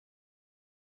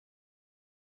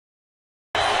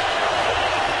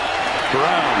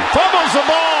Brown fumbles the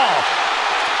ball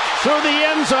through the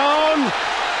end zone.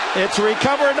 It's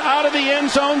recovered out of the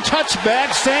end zone.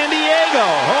 Touchback, San Diego.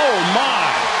 Oh, my.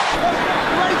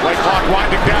 Play clock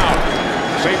winding down.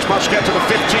 Saints must get to the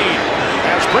 15.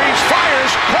 As Breeze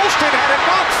fires, Colston had it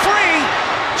knocked free.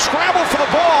 Scramble for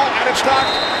the ball, and it's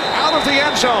knocked out of the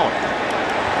end zone.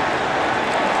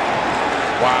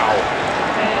 Wow.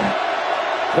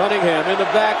 Cunningham in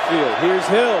the backfield. Here's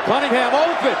Hill. Cunningham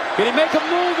open. Can he make a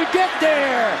move and get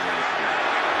there?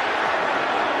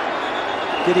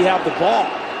 Did he have the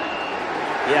ball?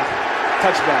 Yeah.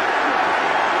 Touchback.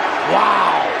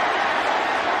 Wow.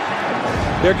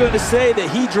 They're going to say that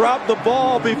he dropped the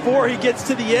ball before he gets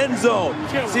to the end zone.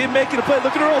 See him making a play.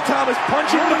 Look at Earl Thomas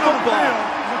punching the football.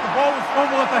 The ball was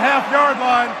fumbled at the half-yard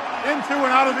line, into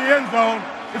and out of the end zone.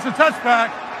 It's a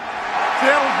touchback.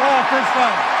 Seattle's ball, first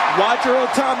down. Watch Earl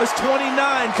Thomas, 29,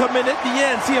 come in at the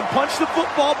end. See him punch the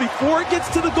football before it gets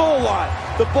to the goal line.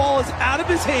 The ball is out of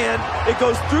his hand. It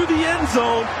goes through the end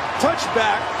zone.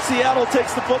 Touchback. Seattle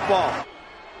takes the football.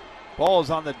 Ball is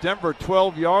on the Denver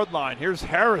 12-yard line. Here's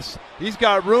Harris. He's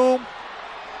got room.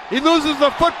 He loses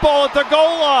the football at the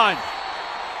goal line.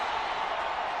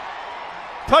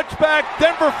 Touchback,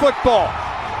 Denver football.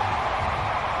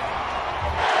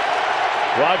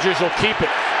 Rodgers will keep it.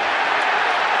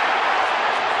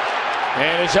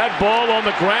 And is that ball on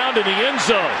the ground in the end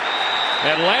zone?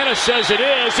 Atlanta says it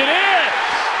is. It is!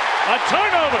 A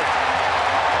turnover.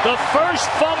 The first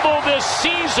fumble this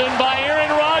season by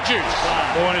Aaron Rodgers.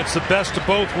 Oh, and it's the best of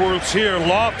both worlds here.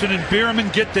 Lofton and Bierman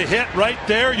get the hit right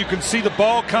there. You can see the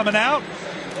ball coming out.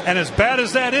 And as bad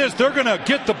as that is, they're going to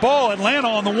get the ball, Atlanta,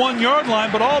 on the 1-yard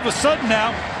line. But all of a sudden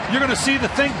now, you're going to see the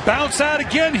thing bounce out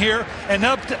again here and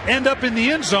end up in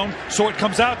the end zone. So it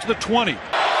comes out to the 20.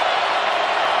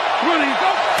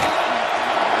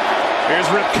 Here's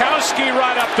Ripkowski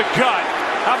right up the gut.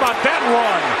 How about that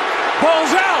run?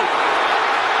 Ball's out.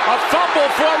 A fumble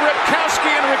for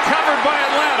Ripkowski and recovered by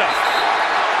Atlanta.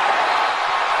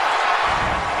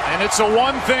 And it's the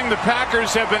one thing the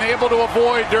Packers have been able to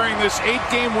avoid during this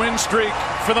 8-game win streak,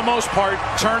 for the most part,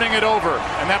 turning it over.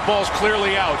 And that ball's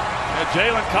clearly out. And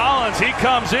Jalen Collins, he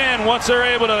comes in once they're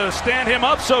able to stand him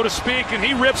up, so to speak, and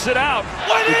he rips it out.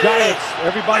 The Giants,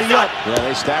 everybody up. Yeah,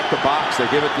 they stack the box. They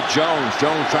give it to Jones.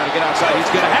 Jones trying to get outside.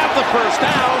 He's going to have the first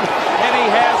down, and he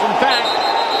has, in fact.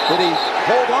 Did he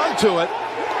hold on to it?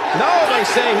 No, they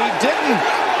say he didn't.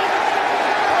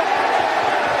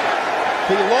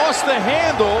 He lost the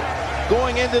handle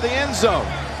going into the end zone.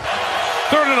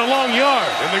 Third and a long yard,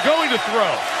 and they're going to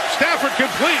throw. Stafford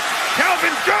complete.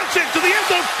 Calvin Johnson to the end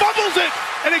zone, fumbles it,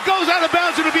 and it goes out of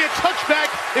bounds. It'll be a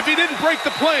touchback if he didn't break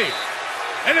the play.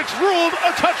 And it's ruled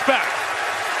a touchback.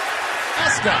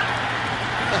 Prescott.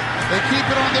 They keep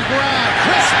it on the ground.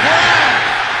 Chris Brown.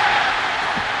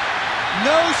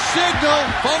 No signal.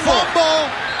 Fumble.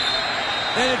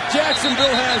 And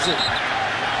Jacksonville has it.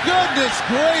 Goodness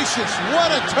gracious,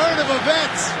 what a turn of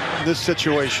events. This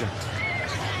situation.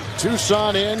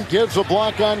 Tucson in, gives a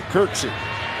block on Kirksey.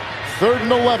 3rd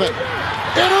and 11.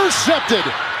 Intercepted.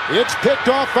 It's picked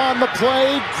off on the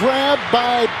play. Grabbed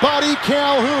by Buddy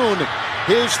Calhoun.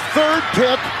 His 3rd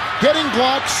pick, getting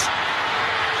blocks.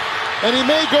 And he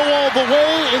may go all the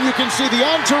way, and you can see the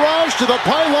entourage to the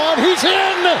pylon. He's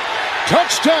in!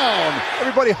 Touchdown!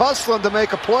 Everybody hustling to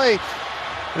make a play.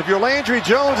 If you're Landry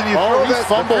Jones and you throw that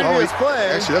previous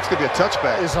play, actually, that's going to be a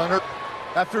touchback.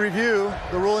 After review,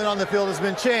 the ruling on the field has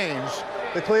been changed.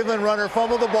 The Cleveland runner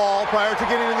fumbled the ball prior to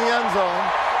getting in the end zone.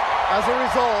 As a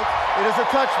result, it is a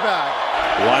touchback.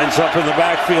 Lines up in the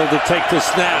backfield to take the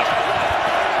snap.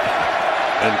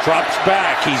 And drops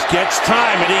back. He gets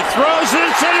time and he throws it.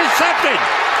 It's intercepted.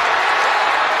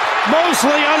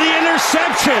 Mosley on the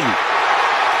interception.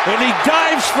 And he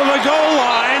dives for the goal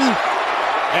line.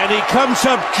 And he comes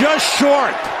up just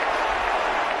short.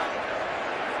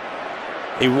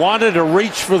 He wanted to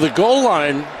reach for the goal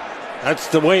line. That's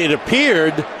the way it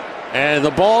appeared. And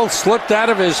the ball slipped out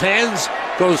of his hands,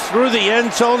 goes through the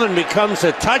end zone and becomes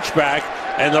a touchback.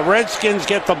 And the Redskins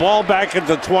get the ball back at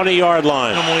the 20-yard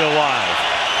line. Alive.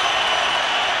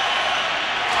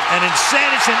 And instead,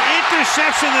 it's an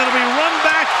interception that'll be run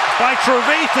back by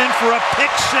Trevathan for a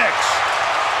pick 6.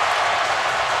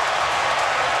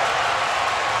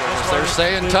 They're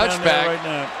saying touchback. Right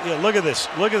now. Yeah, look at this.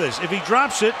 Look at this. If he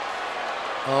drops it,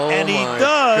 and he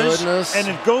does, and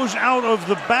it goes out of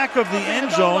the back of the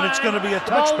end zone, it's going to be a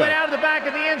touchback. Ball went out of the back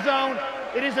of the end zone.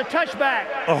 It is a touchback.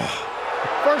 Oh.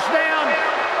 First down,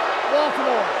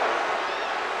 Baltimore.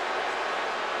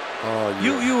 Oh,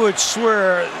 yeah. You would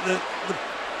swear that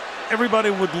everybody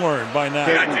would learn by now.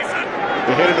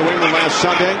 The hit in New England last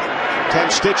Sunday. 10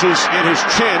 stitches in his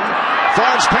chin.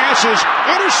 Favre's pass is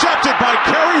intercepted by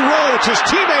Kerry Rhodes, his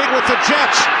teammate with the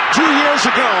Jets 2 years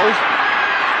ago.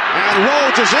 And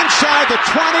Rhodes is inside the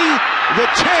 20, the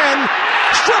 10,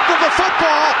 stripped of the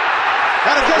football,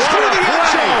 and it goes through the end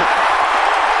zone.